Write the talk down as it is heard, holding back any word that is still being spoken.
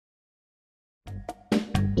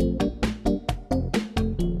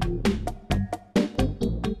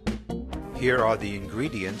Here are the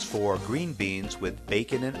ingredients for green beans with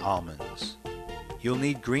bacon and almonds. You'll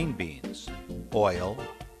need green beans, oil,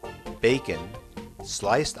 bacon,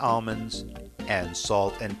 sliced almonds, and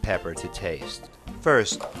salt and pepper to taste.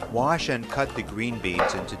 First, wash and cut the green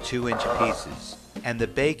beans into 2-inch pieces and the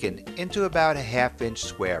bacon into about 1/2-inch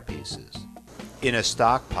square pieces. In a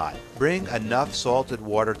stock pot, bring enough salted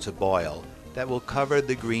water to boil that will cover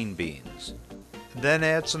the green beans. Then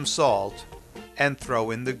add some salt and throw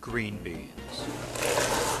in the green beans.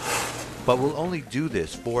 But we'll only do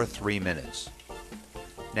this for 3 minutes.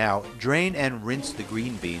 Now drain and rinse the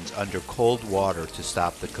green beans under cold water to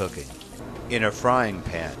stop the cooking. In a frying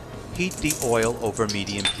pan, heat the oil over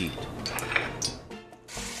medium heat.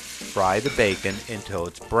 Fry the bacon until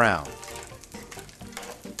it's brown.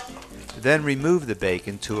 Then remove the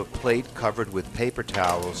bacon to a plate covered with paper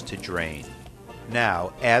towels to drain.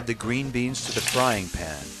 Now add the green beans to the frying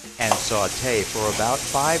pan and saute for about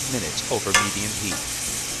 5 minutes over medium heat.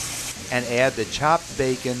 And add the chopped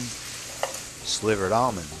bacon, slivered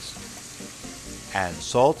almonds, and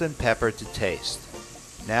salt and pepper to taste.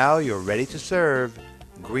 Now you're ready to serve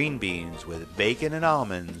green beans with bacon and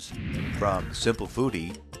almonds from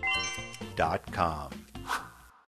simplefoodie.com.